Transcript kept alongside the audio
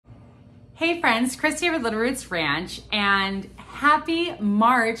Hey friends, Christy here with Little Roots Ranch, and happy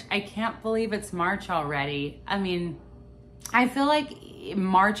March. I can't believe it's March already. I mean, I feel like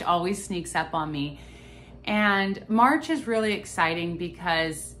March always sneaks up on me. And March is really exciting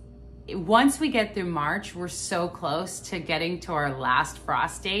because once we get through March, we're so close to getting to our last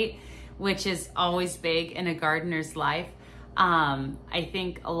frost date, which is always big in a gardener's life. I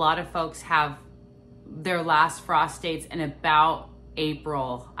think a lot of folks have their last frost dates in about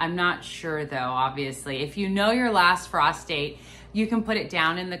April. I'm not sure though, obviously. If you know your last frost date, you can put it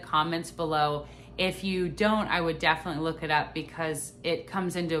down in the comments below. If you don't, I would definitely look it up because it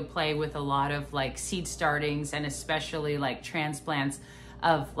comes into play with a lot of like seed startings and especially like transplants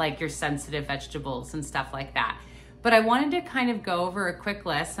of like your sensitive vegetables and stuff like that. But I wanted to kind of go over a quick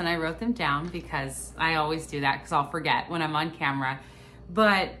list, and I wrote them down because I always do that because I'll forget when I'm on camera.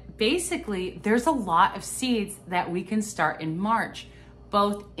 But basically, there's a lot of seeds that we can start in March,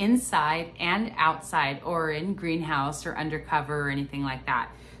 both inside and outside, or in greenhouse or undercover or anything like that.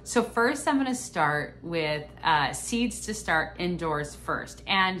 So first, I'm gonna start with seeds to start indoors first.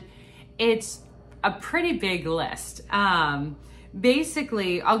 And it's a pretty big list.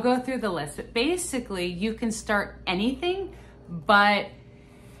 Basically, I'll go through the list, but basically you can start anything, but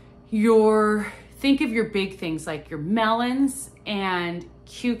think of your big things like your melons and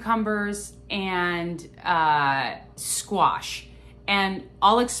cucumbers and squash. And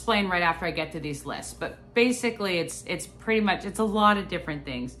I'll explain right after I get to these lists, but basically it's pretty much, it's a lot of different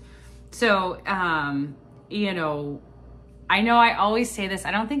things. So, you know I always say this,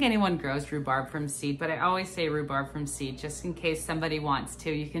 I don't think anyone grows rhubarb from seed, but I always say rhubarb from seed just in case somebody wants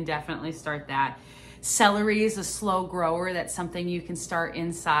to. You can definitely start that. Celery is a slow grower. That's something you can start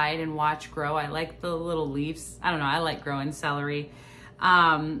inside and watch grow. I like the little leaves. I don't know, I like growing celery.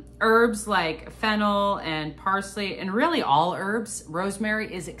 Herbs like fennel and parsley, and really all herbs.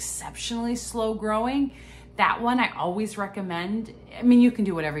 Rosemary is exceptionally slow growing. That one I always recommend. I mean, you can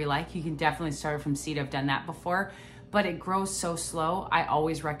do whatever you like. You can definitely start from seed. I've done that before, but it grows so slow. I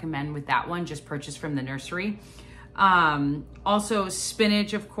always recommend with that one, just purchase from the nursery. Also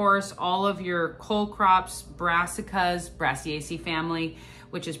spinach, of course, all of your cole crops, brassicas, Brassiaceae family,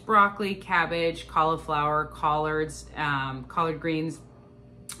 which is broccoli, cabbage, cauliflower, collards, collard greens,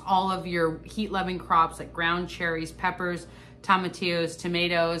 all of your heat-loving crops like ground cherries, peppers, tomatillos,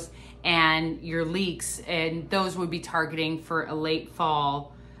 tomatoes, and your leeks. And those would be targeting for a late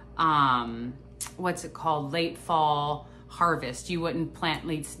fall, what's it called? Late fall harvest. You wouldn't plant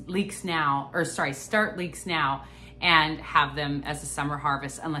leeks now, or sorry, start leeks now and have them as a summer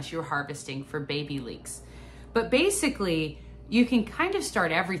harvest unless you're harvesting for baby leeks. But basically, you can kind of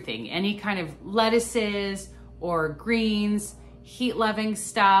start everything, any kind of lettuces or greens, heat-loving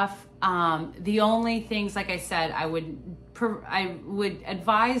stuff. The only things, like I said, I would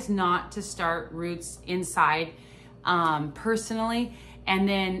advise not to start roots inside personally. And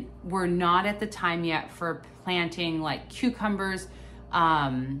then we're not at the time yet for planting like cucumbers,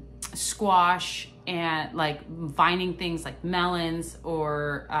 squash, and like vining things like melons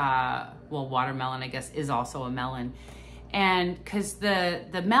or, well, watermelon, I guess, is also a melon. And because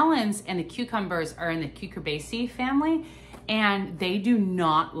the melons and the cucumbers are in the Cucurbiaceae family, and they do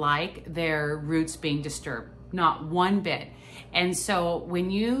not like their roots being disturbed, not one bit. And so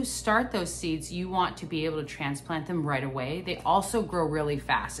when you start those seeds, you want to be able to transplant them right away. They also grow really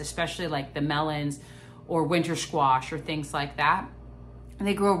fast, especially like the melons or winter squash or things like that. And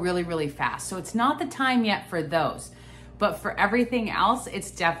they grow really, really fast. So it's not the time yet for those. But for everything else,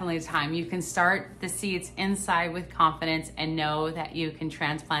 it's definitely time. You can start the seeds inside with confidence and know that you can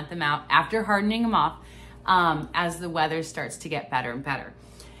transplant them out after hardening them off as the weather starts to get better and better.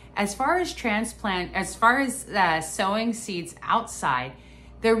 As far as sowing seeds outside,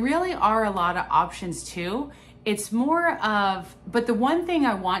 there really are a lot of options too. It's more of, but the one thing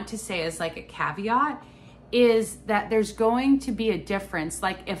I want to say is like a caveat is that there's going to be a difference.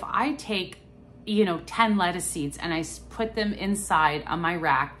 Like if I take, 10 lettuce seeds and I put them inside on my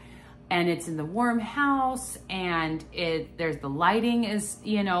rack, and it's in the warm house, and there's the lighting is,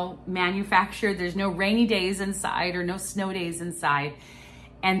 manufactured. There's no rainy days inside or no snow days inside.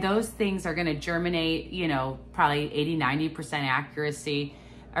 And those things are gonna germinate, probably 80–90% accuracy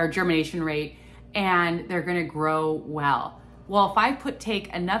or germination rate, and they're gonna grow well. Well, if I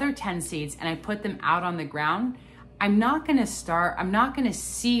take another 10 seeds and I put them out on the ground, I'm not gonna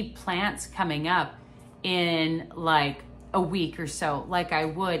see plants coming up in like a week or so like I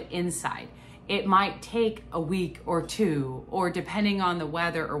would inside. It might take a week or two, or depending on the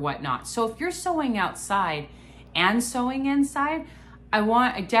weather or whatnot. So if you're sowing outside and sowing inside,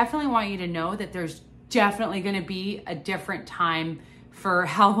 I definitely want you to know that there's definitely going to be a different time for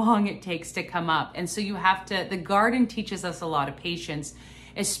how long it takes to come up. And so you have to, the garden teaches us a lot of patience,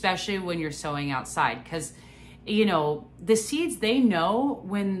 especially when you're sowing outside, because you know, the seeds, they know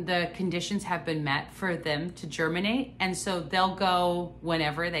when the conditions have been met for them to germinate. And so they'll go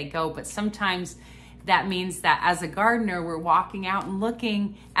whenever they go. But sometimes that means that as a gardener, we're walking out and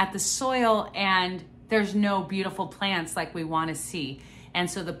looking at the soil and there's no beautiful plants like we want to see. And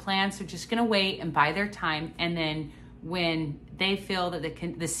so the plants are just going to wait and bide their time. And then when they feel that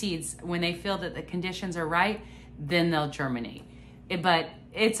the seeds, when they feel that the conditions are right, then they'll germinate. But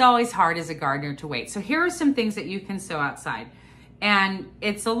it's always hard as a gardener to wait. So here are some things that you can sow outside. And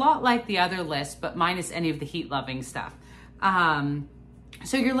it's a lot like the other list, but minus any of the heat-loving stuff.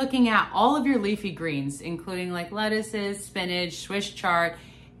 So you're looking at all of your leafy greens, including like lettuces, spinach, Swiss chard,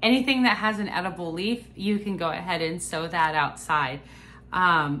 anything that has an edible leaf, you can go ahead and sow that outside.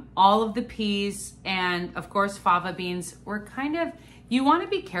 All of the peas and of course fava beans, you want to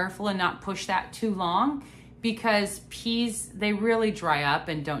be careful and not push that too long, because peas, they really dry up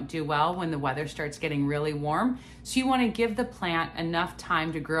and don't do well when the weather starts getting really warm. So you want to give the plant enough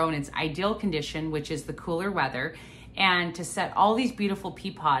time to grow in its ideal condition, which is the cooler weather, and to set all these beautiful pea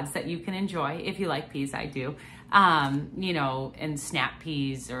pods that you can enjoy if you like peas. I do. You know, and snap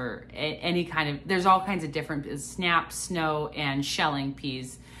peas or any kind of, there's all kinds of different snap, snow, and shelling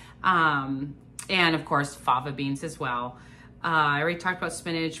peas. And of course, fava beans as well. I already talked about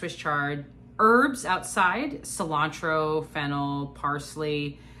spinach, Swiss chard. Herbs outside, cilantro, fennel,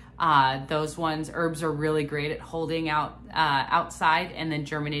 parsley, those ones, herbs are really great at holding out outside and then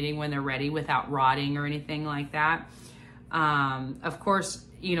germinating when they're ready without rotting or anything like that. Of course,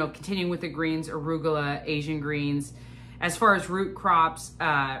 you know, continuing with the greens, arugula, Asian greens. As far as root crops,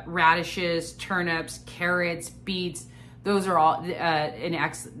 radishes, turnips, carrots, beets, those are all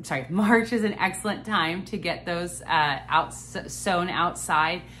March is an excellent time to get those sown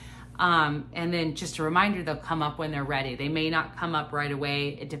outside. And then just a reminder, they'll come up when they're ready. They may not come up right away.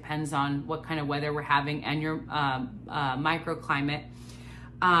 It depends on what kind of weather we're having and your microclimate.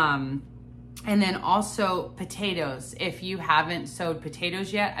 And then also potatoes. If you haven't sowed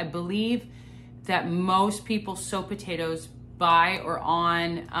potatoes yet, I believe that most people sow potatoes by or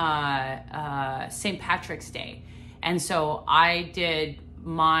on St. Patrick's Day. And so I did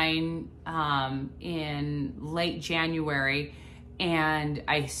mine in late January, and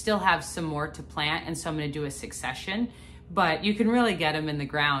I still have some more to plant, and so I'm going to do a succession, but you can really get them in the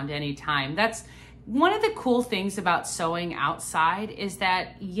ground anytime. That's one of the cool things about sowing outside, is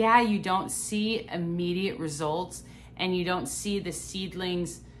that, yeah, you don't see immediate results and you don't see the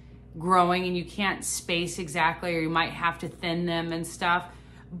seedlings growing, and you can't space exactly, or you might have to thin them and stuff.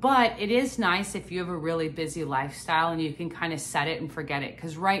 But it is nice if you have a really busy lifestyle and you can kind of set it and forget it.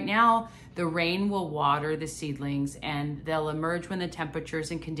 Because right now, the rain will water the seedlings and they'll emerge when the temperatures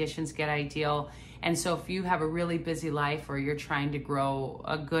and conditions get ideal. And so if you have a really busy life, or you're trying to grow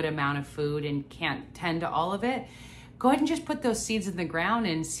a good amount of food and can't tend to all of it, go ahead and just put those seeds in the ground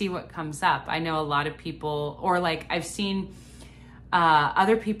and see what comes up. I know a lot of people, or like I've seen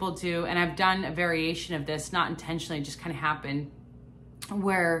other people do, and I've done a variation of this, not intentionally, just kind of happened,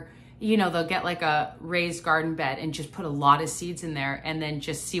 where, you know, they'll get like a raised garden bed and just put a lot of seeds in there and then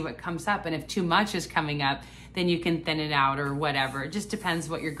just see what comes up. And if too much is coming up, then you can thin it out or whatever. It just depends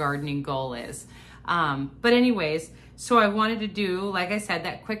what your gardening goal is. But anyways, so I wanted to do, like I said,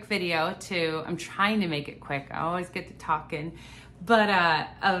 that quick video I'm trying to make it quick. I always get to talking, but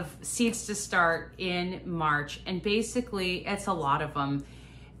of seeds to start in March. And basically it's a lot of them.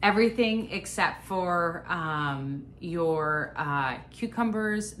 Everything except for your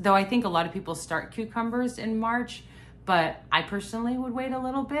cucumbers, though I think a lot of people start cucumbers in March, but I personally would wait a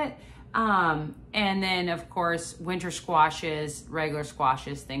little bit. And then of course, winter squashes, regular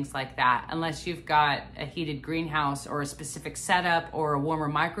squashes, things like that. Unless you've got a heated greenhouse or a specific setup or a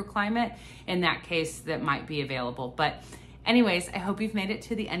warmer microclimate, in that case, that might be available. But anyways, I hope you've made it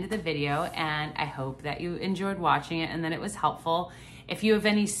to the end of the video, and I hope that you enjoyed watching it and that it was helpful. If you have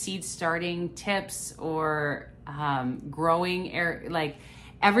any seed starting tips or growing area, like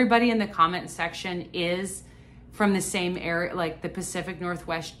everybody in the comment section is from the same area, like the Pacific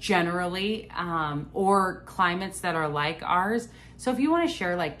Northwest generally, or climates that are like ours. So if you want to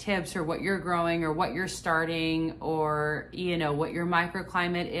share like tips or what you're growing or what you're starting, or, you know, what your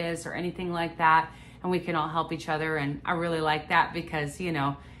microclimate is or anything like that, and we can all help each other. And I really like that, because, you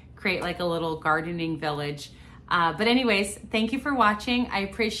know, create like a little gardening village. But anyways, thank you for watching. I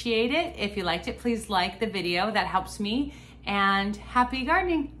appreciate it. If you liked it, please like the video. That helps me. And happy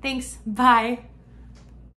gardening. Thanks. Bye.